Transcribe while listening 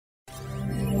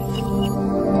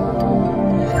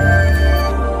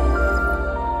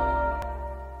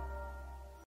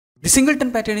The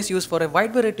singleton pattern is used for a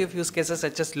wide variety of use cases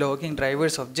such as logging,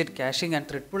 drivers, object caching and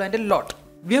thread pool and a lot.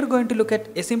 We are going to look at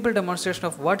a simple demonstration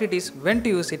of what it is, when to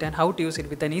use it and how to use it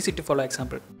with an easy to follow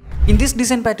example. In this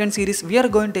design pattern series, we are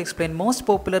going to explain most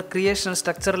popular creational,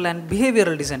 structural and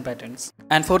behavioral design patterns.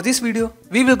 And for this video,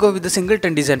 we will go with the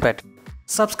singleton design pattern.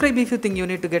 Subscribe if you think you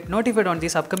need to get notified on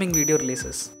these upcoming video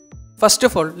releases. First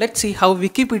of all, let's see how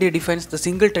Wikipedia defines the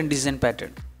singleton design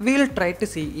pattern. We will try to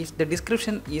see if the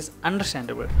description is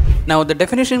understandable. Now the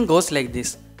definition goes like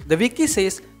this. The wiki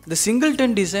says the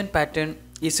singleton design pattern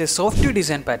is a software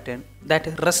design pattern that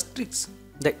restricts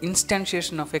the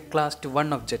instantiation of a class to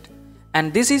one object,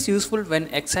 and this is useful when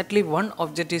exactly one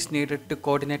object is needed to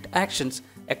coordinate actions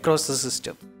across the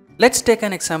system. Let's take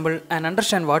an example and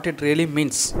understand what it really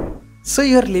means. So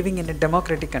you are living in a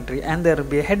democratic country and there will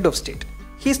be a head of state.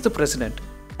 He is the president,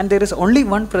 and there is only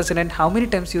one president. How many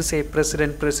times you say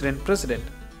president, president, president?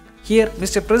 Here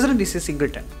Mr. President is a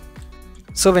singleton.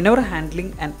 So whenever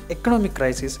handling an economic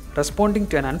crisis, responding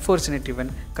to an unfortunate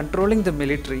event, controlling the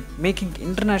military, making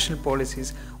international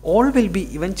policies, all will be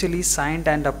eventually signed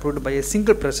and approved by a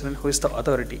single president who is the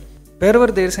authority. Wherever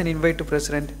there is an invite to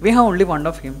president, we have only one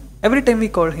of him. Every time we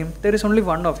call him, there is only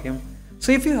one of him.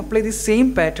 So if you apply the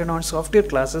same pattern on software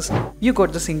classes, you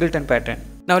got the singleton pattern.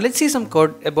 Now let's see some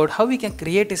code about how we can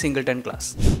create a singleton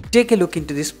class. Take a look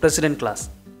into this president class.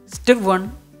 Step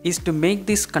 1 is to make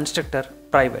this constructor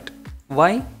private.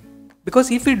 Why? Because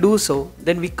if we do so,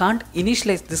 then we can't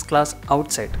initialize this class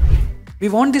outside. We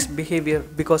want this behavior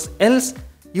because else,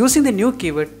 using the new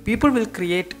keyword, people will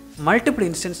create multiple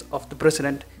instances of the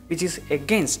president, which is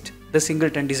against the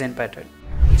singleton design pattern.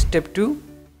 Step 2,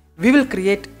 we will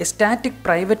create a static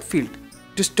private field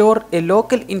to store a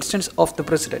local instance of the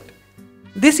president.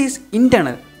 This is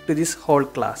internal to this whole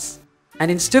class. And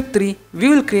in step 3, we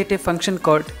will create a function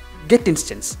called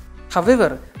getInstance.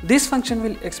 However, this function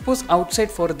will expose outside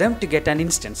for them to get an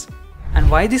instance. And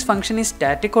why this function is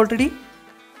static already?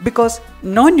 Because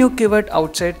no new keyword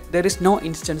outside, there is no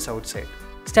instance outside.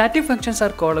 Static functions are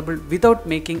callable without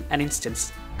making an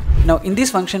instance. Now in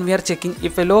this function we are checking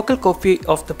if a local copy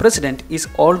of the president is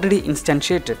already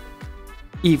instantiated.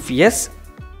 If yes,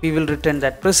 we will return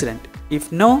that president.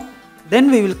 If no, then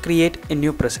we will create a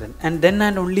new president, and then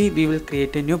and only we will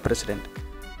create a new president.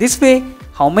 This way,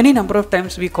 how many number of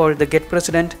times we call the get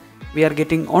president, we are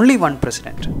getting only one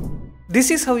president. This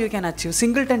is how you can achieve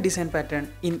singleton design pattern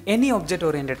in any object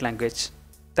oriented language.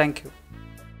 Thank you.